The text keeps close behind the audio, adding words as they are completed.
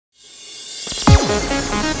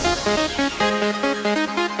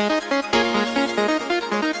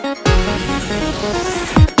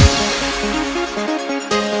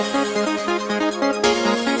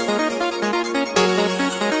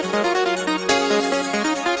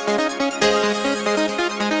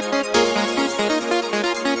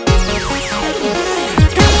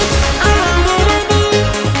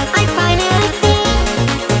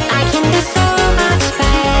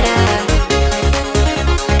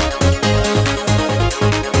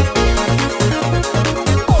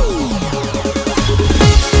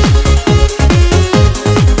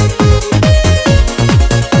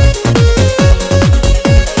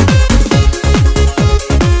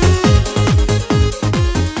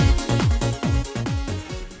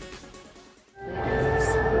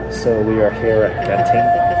So we are here at Genting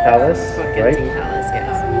Palace, right? Genting Palace,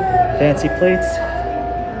 yes. Fancy plates,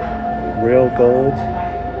 real gold.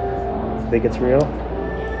 Think it's real?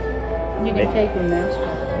 You can take your mask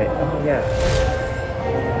off. Oh yeah.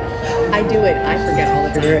 I do it. I forget all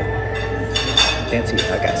the time. Fancy.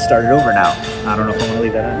 Okay, start it over now. I don't know if I want to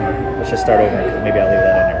leave that in there. Let's just start over because maybe I'll leave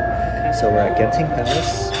that in there. So we're at Genting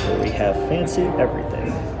Palace where we have fancy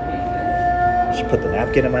everything. She put the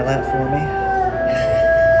napkin in my lap for me.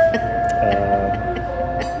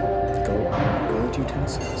 Gold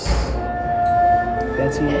utensils.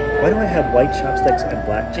 Fancy. Why do I have white chopsticks and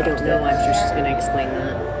black chopsticks? I don't know. I'm sure she's going to explain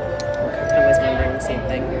that. I was wondering the same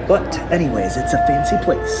thing. But anyways, it's a fancy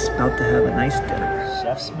place. About to have a nice dinner.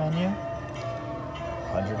 Chef's menu.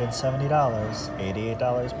 $170,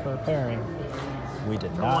 $88 per pairing. We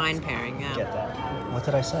did For not wine pairing, yeah. get that. What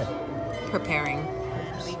did I say? Preparing.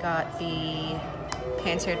 We got the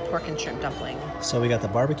pan-seared pork and shrimp dumpling. So we got the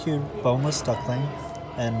barbecued boneless duckling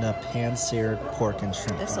and the pan-seared pork and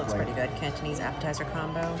shrimp This looks dumpling. pretty good. Cantonese appetizer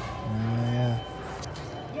combo. Yeah.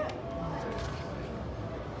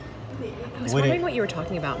 I was wondering what you were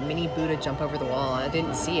talking about. Mini Buddha jump over the wall. I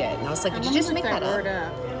didn't see it. And I was like, did you just make that up?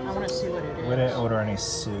 I want to see what it is. We didn't order any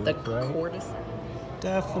soup, The right? cordis.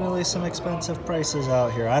 Definitely some expensive prices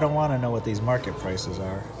out here. I don't want to know what these market prices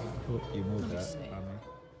are. Oop, you moved that on me.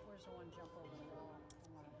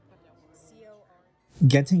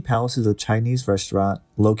 Genting Palace is a Chinese restaurant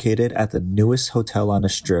located at the newest hotel on the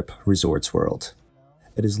Strip, Resorts World.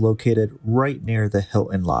 It is located right near the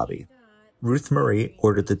Hilton lobby. Ruth Marie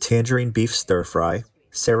ordered the tangerine beef stir fry.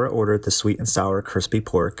 Sarah ordered the sweet and sour crispy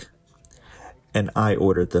pork. And I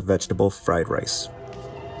ordered the vegetable fried rice.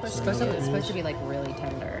 It's supposed to be like really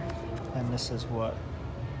tender. And this is what?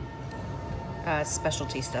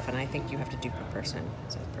 Specialty stuff, and I think you have to do per person.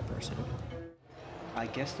 It says per person. I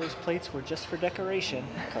guess those plates were just for decoration,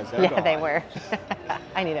 because they're Yeah, gone. they were.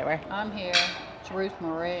 I knew they were. I'm here. It's Ruth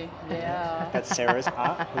Marie. Yeah. That's Sarah's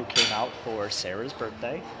aunt, who came out for Sarah's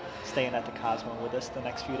birthday, staying at the Cosmo with us the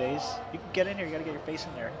next few days. You can get in here. You got to get your face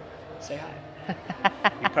in there. Say hi.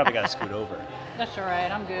 You probably got to scoot over. That's all right.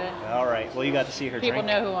 I'm good. All right. Well, you got to see her People drink.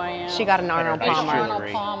 know who I am. She got an Arnold nice Palmer,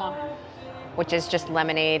 jewelry. Arnold Palmer. which is just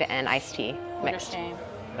lemonade and iced tea What a mixed. shame.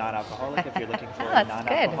 Non-alcoholic if you're looking for Oh, a that's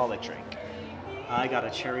non-alcoholic drink. I got a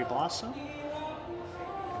cherry blossom.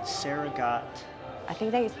 And Sarah got I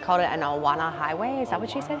think they called it an Awana Highway. Is that what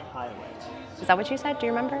she said? Highway. Is that what you said? Do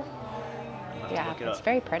you remember? I'll have to Yeah, look it it's up.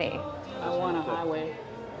 very pretty. I want a highway.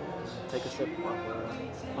 Take a sip.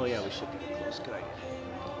 Oh yeah, we should get close. Good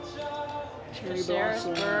idea. It's Sarah's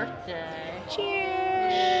birthday.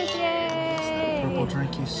 Cheers! The Yay! purple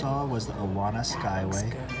drink you saw was the Awana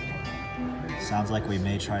Skyway. Sounds like we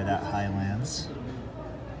may try that Highlands.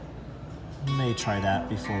 May try that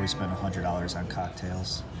before we spend $100 on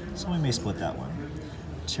cocktails. So we may split that one.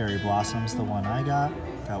 Cherry Blossom's the one I got.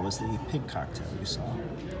 That was the pink cocktail you saw.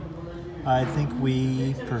 I think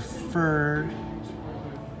we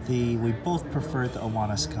both preferred the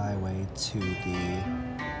Awana Skyway to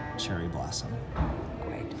the Cherry Blossom.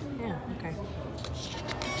 Great. Yeah, okay.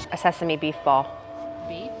 A sesame beef ball.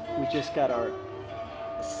 Beef? We just got our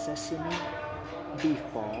sesame beef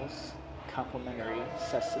balls, complimentary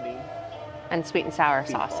sesame And sweet and sour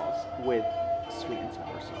beef sauce. balls with sweet and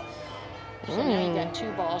sour sauce. So now you got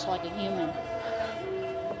two balls like a human.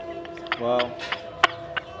 Well,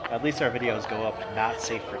 at least our videos go up not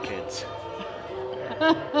safe for kids.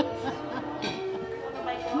 You're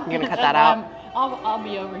gonna cut that out? I'll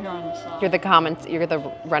be over here on the side. You're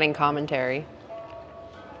the running commentary.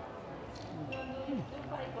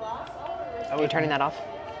 Are you turning that off?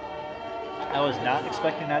 I was not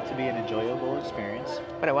expecting that to be an enjoyable experience.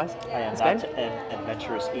 But it was? I am It's not good? an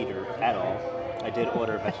adventurous eater at all. I did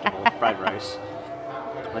order vegetable fried rice,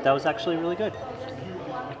 but that was actually really good.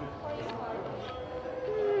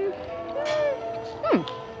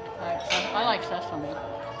 I like sesame.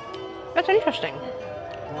 That's interesting.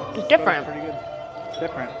 Yeah, It's different. Pretty good. It's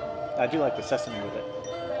different. I do like the sesame with it.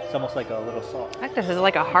 It's almost like a little salt. I think this is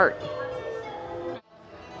like a heart.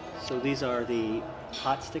 So these are the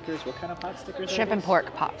pot stickers. What kind of pot stickers are Shrimp and these?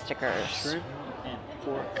 pork pot stickers. Shrimp and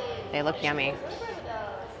pork. They look yummy.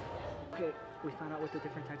 Okay, we found out what the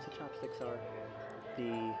different types of chopsticks are.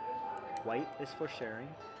 The white is for sharing.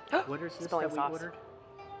 What is this Spilling that we sauce. ordered?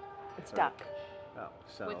 It's Or- duck. Oh,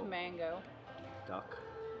 so With mango duck.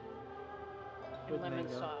 and With lemon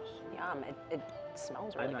mango. sauce. Yum. It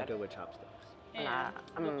smells really I'm not good. good with chopsticks. And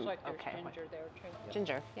I'm looks like there's okay with ginger there too.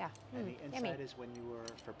 Ginger, yeah. And the Yummy. inside is when you were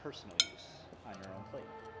for personal use on your own plate.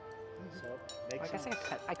 So I makes guess sense.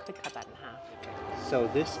 I could cut that in half. So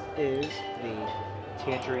this is the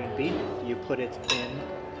tangerine beef. You put it in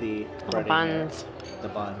the Little breading buns. there, the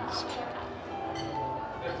buns.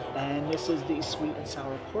 And this is the sweet and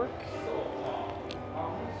sour pork.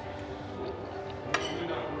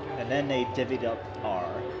 And then they divvied up our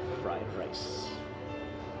fried rice.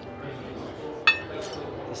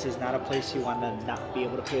 This is not a place you want to not be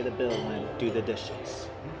able to pay the bill and do the dishes.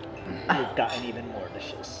 We've gotten even more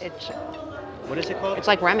dishes. It's What is it called? it's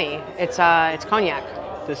like Remy. It's cognac.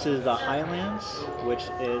 This is the Highlands, which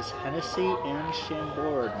is Hennessy and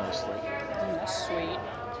Chambord mostly. That's sweet.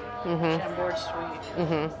 Mm-hmm. Chambord's sweet.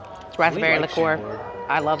 Mm-hmm. It's raspberry like liqueur. Chambord.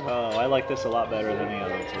 I love it, Oh, I like this a lot better than the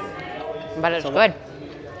other two. but it's So- good.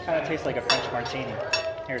 Kind of tastes like a French martini.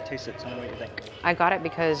 Here, taste it. Tell me what you think. I got it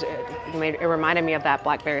because it reminded me of that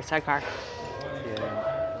blackberry sidecar.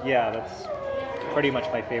 Yeah, that's pretty much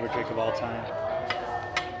my favorite drink of all time.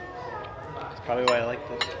 That's probably why I like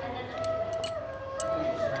this.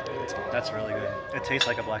 That's really good. It tastes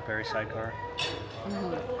like a blackberry sidecar.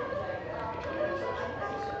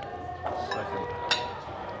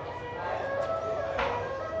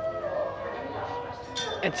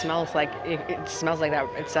 It smells like it smells like that.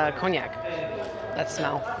 It's cognac. That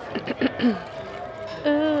smell.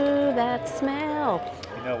 Ooh, that smell.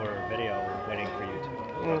 You know we're video waiting for you to.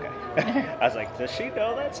 Okay. I was like, does she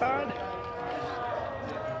know that's on?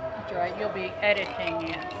 That's right. You'll be editing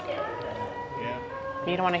it. Yeah.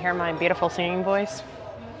 You don't want to hear my beautiful singing voice?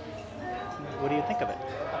 What do you think of it?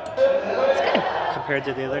 It's good. Compared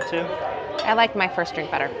to the other two? I like my first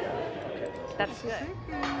drink better. That's good.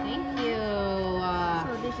 Thank you.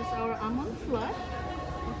 So this is our almond flood.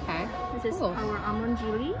 Okay. This is our almond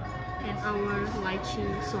jelly and our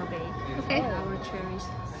lychee sorbet. Okay. And our cherry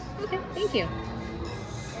sauce. Okay. Thank you.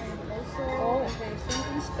 Also, there's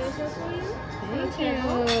something special for you. Thank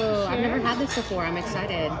you. I've never had this before. I'm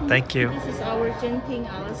excited. Thank you. This is our Genting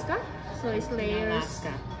Alaska. So it's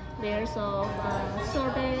Alaska. layers of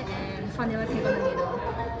sorbet and vanilla cake on the middle.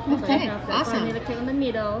 So Okay, you have the awesome. vanilla cake on the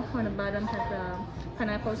middle. On the bottom have the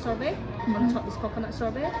pineapple sorbet. On top is coconut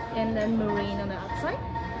sorbet, and then meringue on the outside.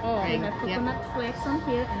 Oh, You have coconut flakes on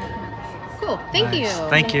here and a pineapple sauce. Cool. Thank you.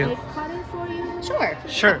 Thank you. I cut it for you. Sure.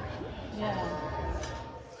 Sure. Yeah.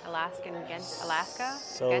 Alaska?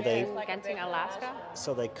 So Genting, Alaska?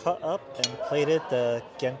 So they cut up and plated the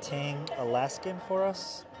Genting Alaskan for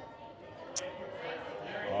us.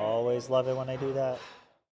 Always love it when they do that.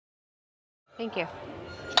 Thank you.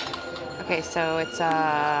 Okay, so it's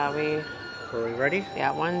Are we ready?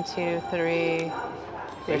 1, 2, 3.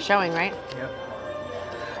 You're showing, right?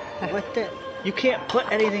 Yep. What the? You can't put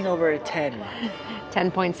anything over a 10.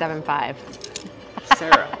 10.75.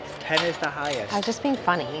 Sarah, 10 is the I was highest. just being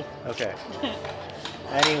funny. Okay.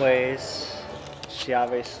 Anyways, she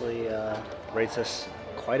obviously rates us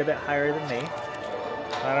quite a bit higher than me.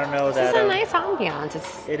 I don't know This that. is a nice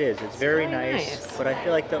ambiance. It is. It's very very nice, nice. but I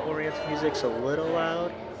feel like the Oriental music's a little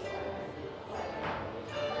loud.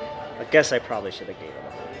 I guess I probably should have gave it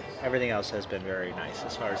a 9. Everything else has been very nice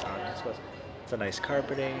as far as ambiance goes. It's a nice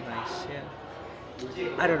carpeting, nice, yeah.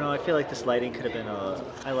 I don't know. I feel like this lighting could have been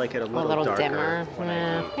I like it a little darker dimmer. when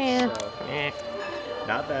I eat, so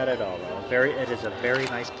not bad at all though. It is a very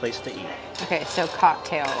nice place to eat. Okay, so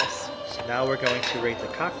cocktails. So now we're going to rate the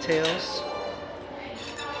cocktails.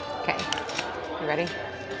 Okay. You ready?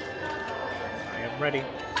 I am ready.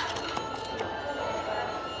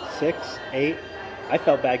 6, 8. I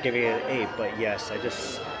felt bad giving it an 8, but yes,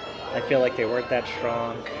 I feel like they weren't that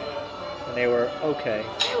strong, and they were okay.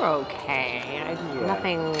 They were okay.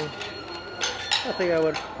 Nothing. I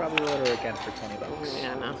would probably order again for $20.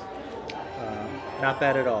 Yeah, no. Not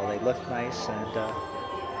bad at all. They looked nice, and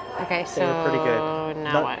Okay, so they were pretty good.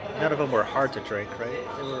 now what? None of them were hard to drink, right?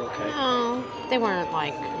 They were okay. No, they weren't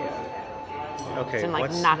like Okay, didn't like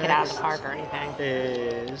what's knock it out of next the park or anything.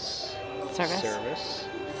 is Service?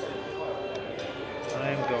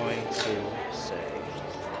 I'm going to say,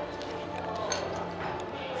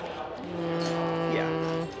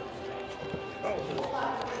 yeah.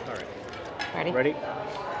 Ready? Ready?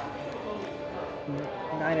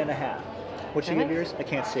 9.5. What'd you Really? give yours? I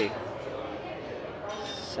can't see.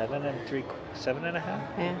 7.5?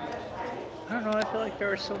 Yeah. I don't know. I feel like they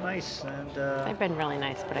were so nice, and They've been really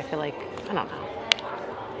nice, but I feel like, I don't know.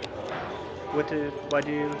 why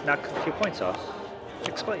do you knock a few points off?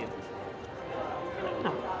 Explain.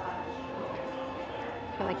 No.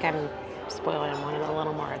 I feel like I'm spoiled and wanted a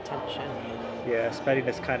little more attention. Yeah, spending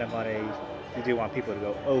this kind of money, you do want people to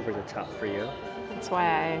go over the top for you. That's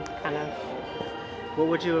why I kind of What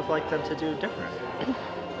would you have liked them to do different?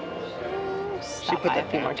 She stopped put by the a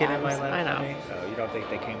few more napkin in my times. lap I for know. me. Oh, you don't think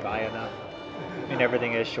they came by enough? I mean,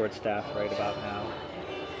 everything is short-staffed right about now.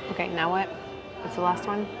 Okay, now what? What's the last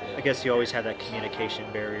one? I guess you always have that communication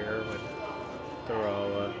barrier when they're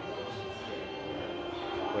all,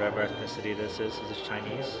 whatever ethnicity this is. Is this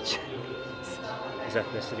Chinese? Is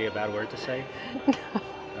ethnicity a bad word to say?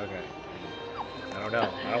 Okay. I don't know.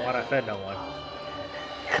 I don't want to offend no one.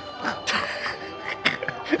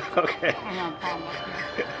 Okay.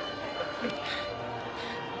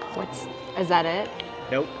 Is that it?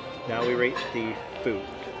 Nope. Now we rate the food.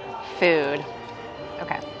 Food.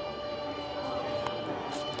 Okay.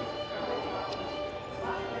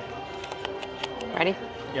 Ready?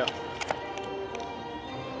 Yep.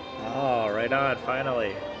 Oh, right on,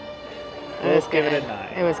 finally. It was Both give good. it a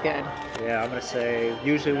 9. It was good. Yeah, I'm going to say,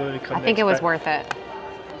 usually when we come I think it was worth it.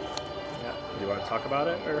 Yeah. Do you want to talk about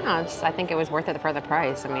it? Or? No, I think it was worth it for the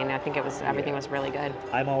price. I mean, I think everything was really good.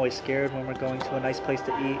 I'm always scared when we're going to a nice place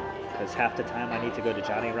to eat, because half the time I need to go to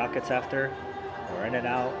Johnny Rockets after, or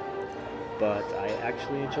In-N-Out. But I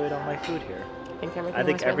actually enjoyed all my food here. I think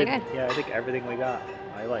everything was really good. Yeah, I think everything we got,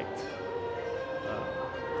 I liked.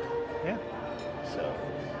 Yeah. So.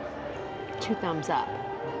 2 thumbs up.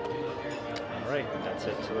 All right, that's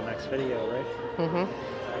it to the next video, right? Mm-hmm.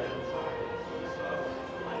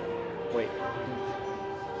 Wait.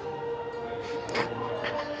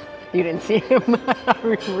 You didn't see him.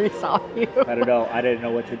 We saw you. I don't know. I didn't know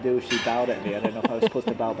what to do. She bowed at me. I didn't know if I was supposed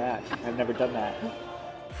to bow back. I've never done that.